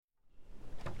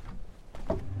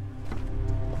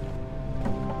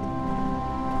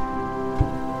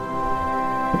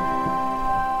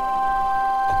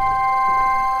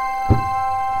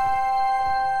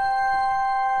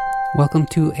Welcome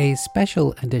to a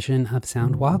special edition of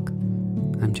Soundwalk.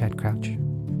 I'm Chad Crouch.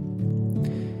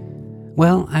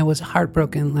 Well, I was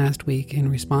heartbroken last week in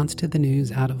response to the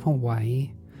news out of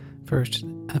Hawaii. First,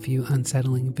 a few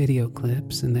unsettling video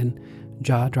clips, and then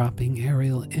jaw-dropping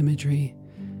aerial imagery,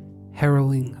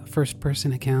 harrowing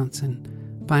first-person accounts, and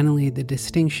finally the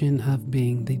distinction of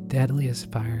being the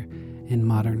deadliest fire in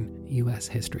modern U.S.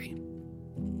 history.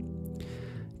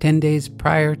 10 days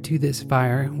prior to this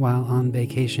fire, while on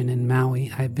vacation in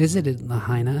Maui, I visited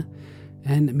Lahaina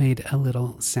and made a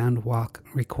little Soundwalk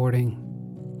recording.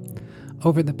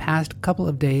 Over the past couple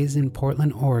of days in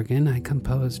Portland, Oregon, I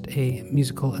composed a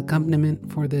musical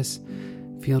accompaniment for this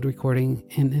field recording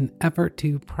in an effort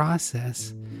to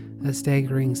process a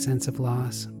staggering sense of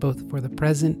loss, both for the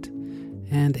present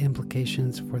and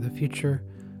implications for the future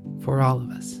for all of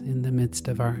us in the midst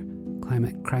of our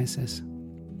climate crisis.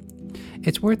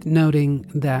 It's worth noting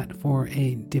that for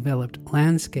a developed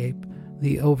landscape,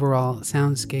 the overall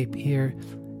soundscape here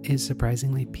is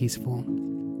surprisingly peaceful.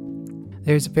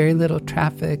 There's very little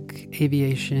traffic,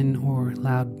 aviation, or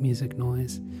loud music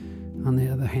noise. On the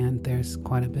other hand, there's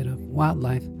quite a bit of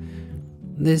wildlife.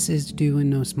 This is due in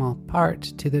no small part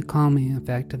to the calming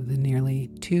effect of the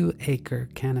nearly 2-acre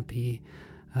canopy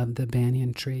of the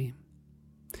banyan tree.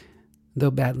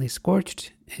 Though badly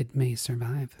scorched, it may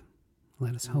survive.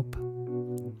 Let us hope.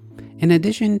 In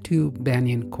addition to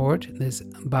Banyan Court, this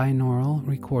binaural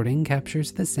recording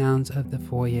captures the sounds of the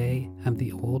foyer of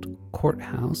the old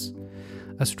courthouse,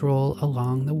 a stroll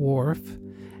along the wharf,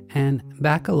 and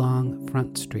back along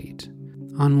Front Street,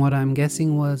 on what I'm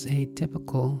guessing was a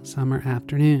typical summer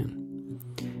afternoon.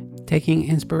 Taking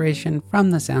inspiration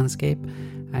from the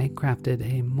soundscape, I crafted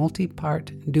a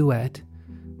multi-part duet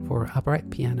for upright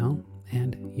piano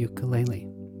and ukulele.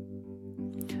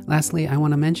 Lastly, I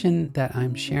want to mention that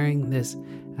I'm sharing this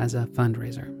as a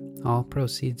fundraiser. All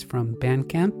proceeds from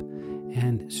Bandcamp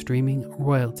and streaming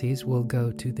royalties will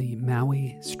go to the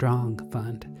Maui Strong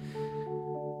Fund.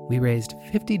 We raised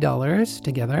 $50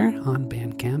 together on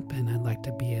Bandcamp, and I'd like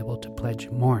to be able to pledge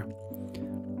more.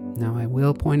 Now, I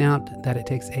will point out that it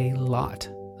takes a lot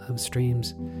of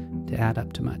streams to add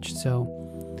up to much, so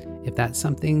if that's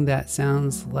something that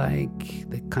sounds like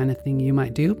the kind of thing you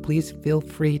might do, please feel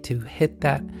free to hit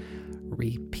that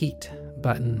repeat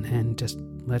button and just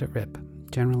let it rip.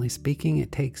 Generally speaking,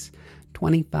 it takes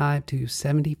 25 to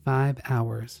 75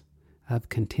 hours of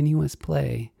continuous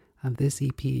play of this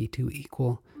EP to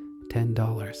equal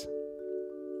 $10.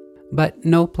 But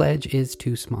no pledge is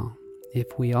too small.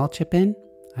 If we all chip in,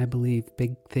 I believe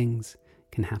big things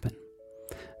can happen.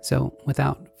 So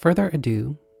without further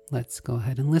ado, let's go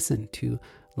ahead and listen to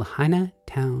Lahaina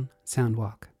Town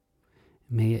Soundwalk.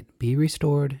 May it be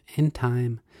restored in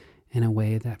time in a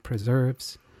way that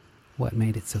preserves what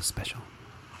made it so special.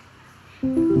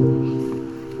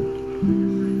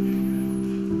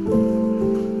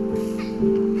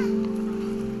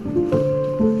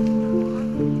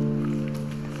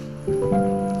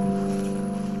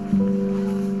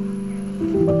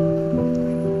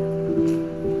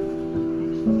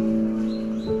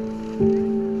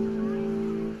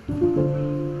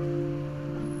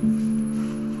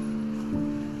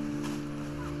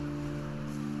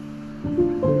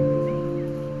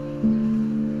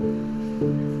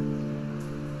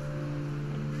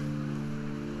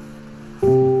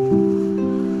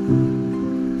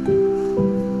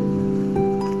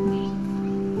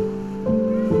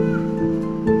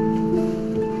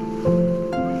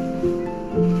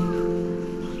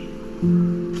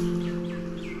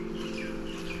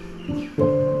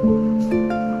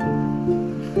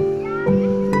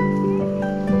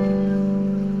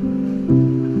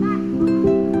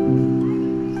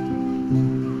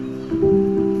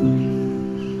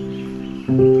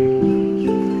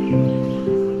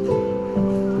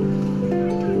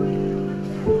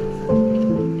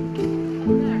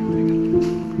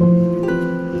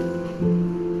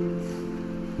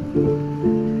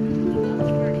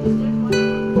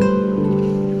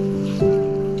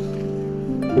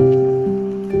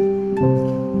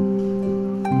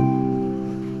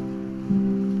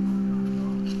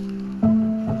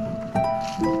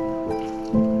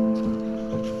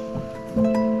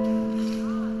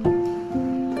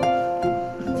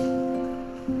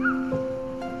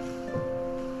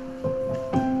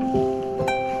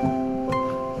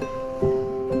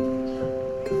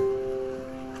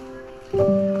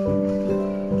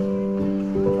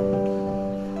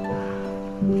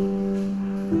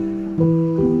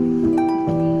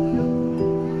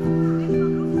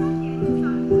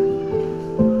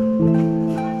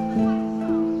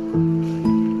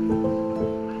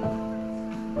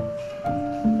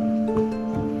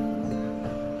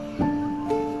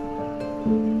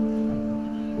 Everybody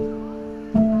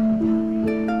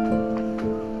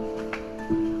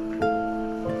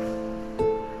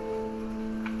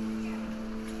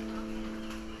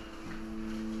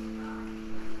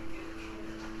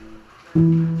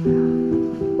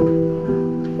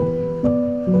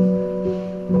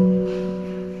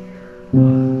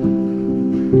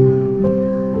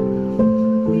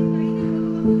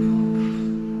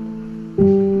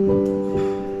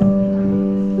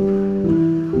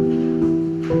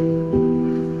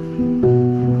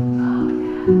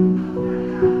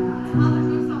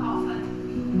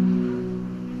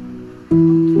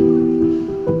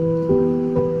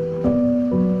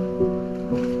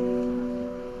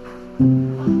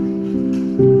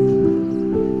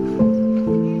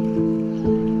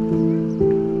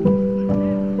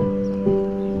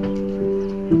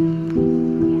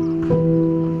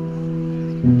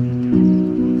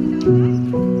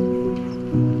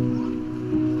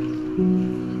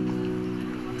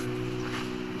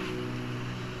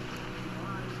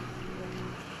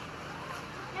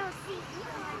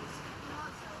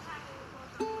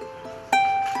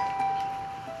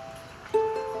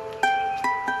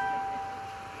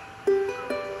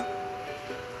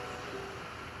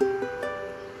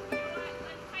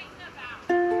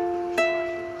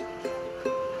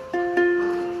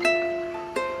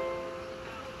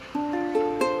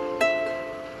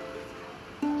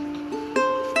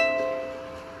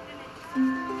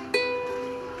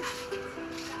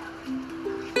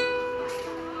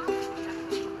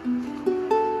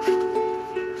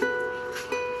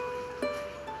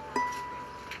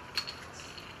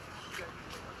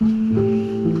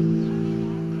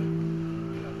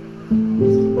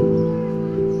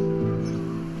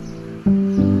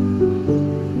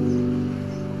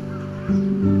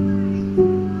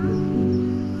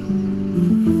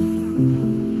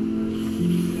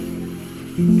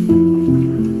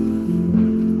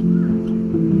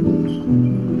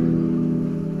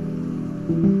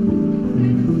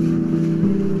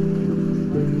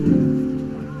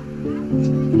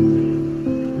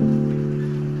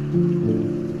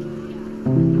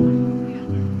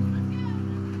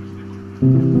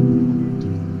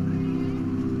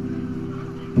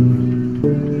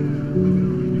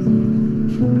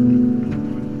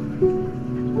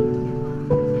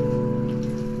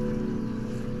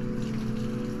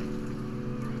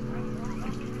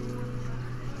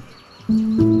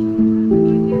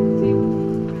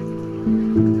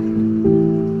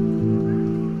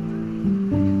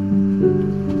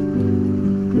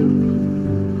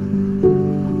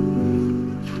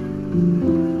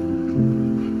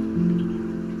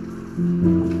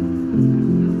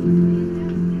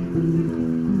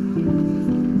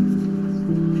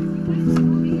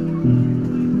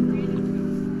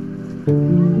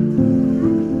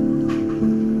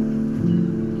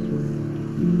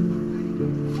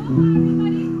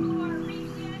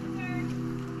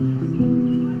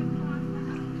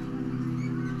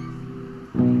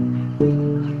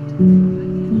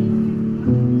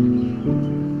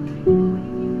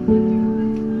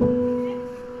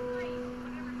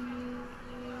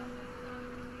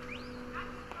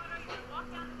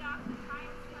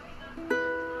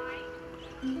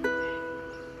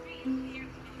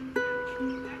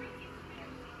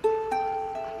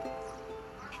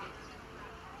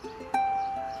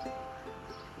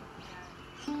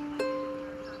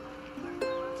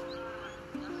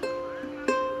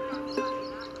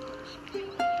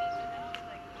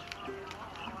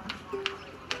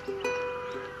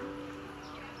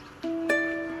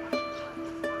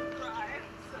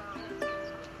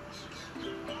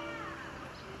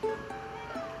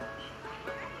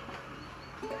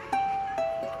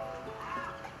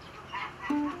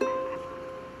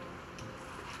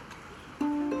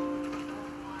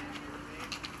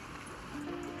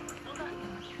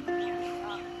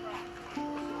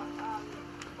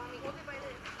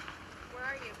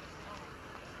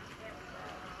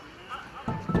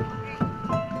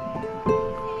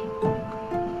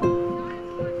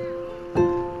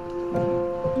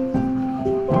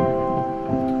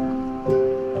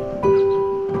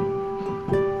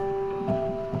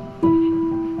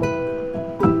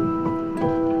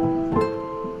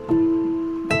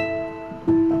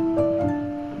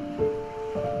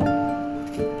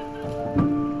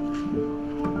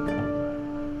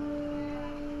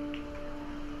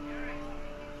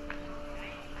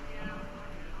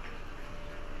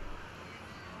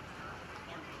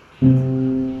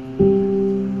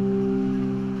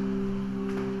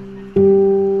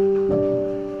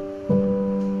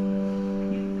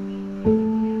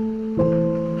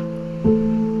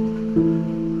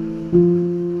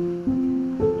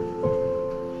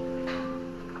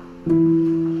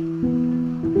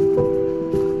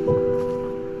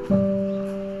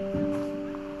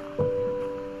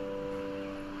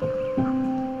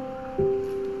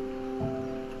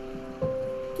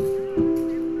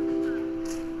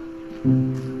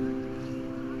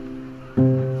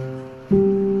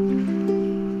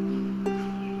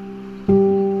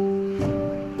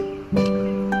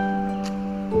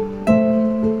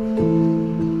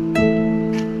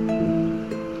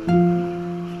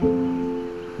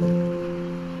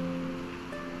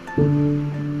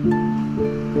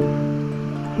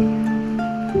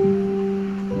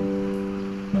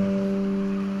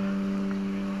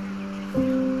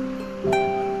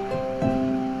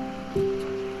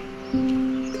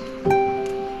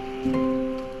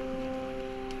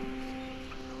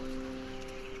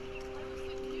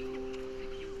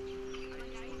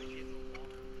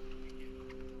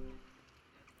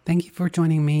Thank you for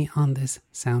joining me on this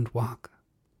sound walk.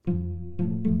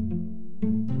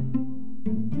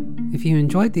 If you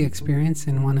enjoyed the experience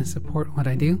and want to support what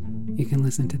I do, you can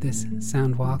listen to this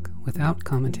sound walk without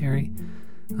commentary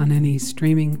on any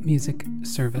streaming music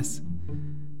service.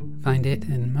 Find it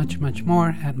and much, much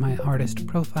more at my artist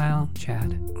profile,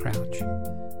 Chad Crouch.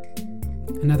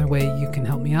 Another way you can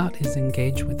help me out is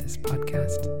engage with this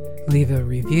podcast. Leave a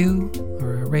review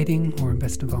or a rating, or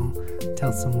best of all,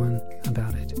 tell someone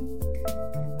about it.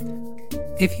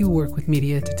 If you work with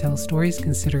media to tell stories,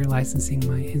 consider licensing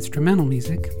my instrumental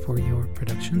music for your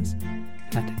productions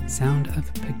at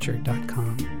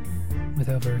soundofpicture.com. With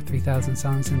over 3,000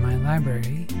 songs in my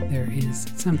library, there is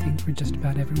something for just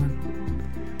about everyone.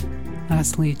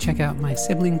 Lastly, check out my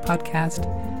sibling podcast,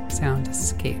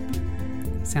 Soundscape.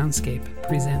 Soundscape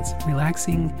presents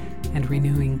relaxing and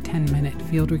renewing 10-minute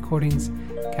field recordings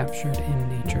captured in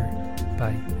nature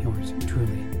by yours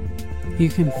truly. You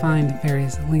can find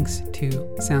various links to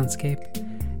Soundscape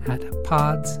at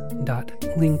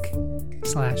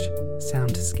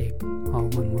pods.link/soundscape, all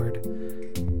one word.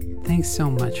 Thanks so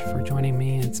much for joining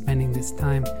me and spending this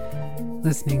time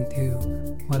listening to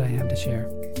what I have to share.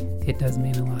 It does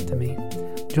mean a lot to me.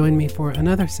 Join me for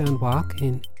another sound walk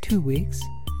in 2 weeks,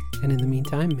 and in the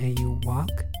meantime, may you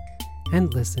walk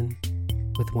and listen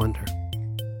with wonder.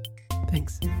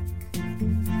 Thanks.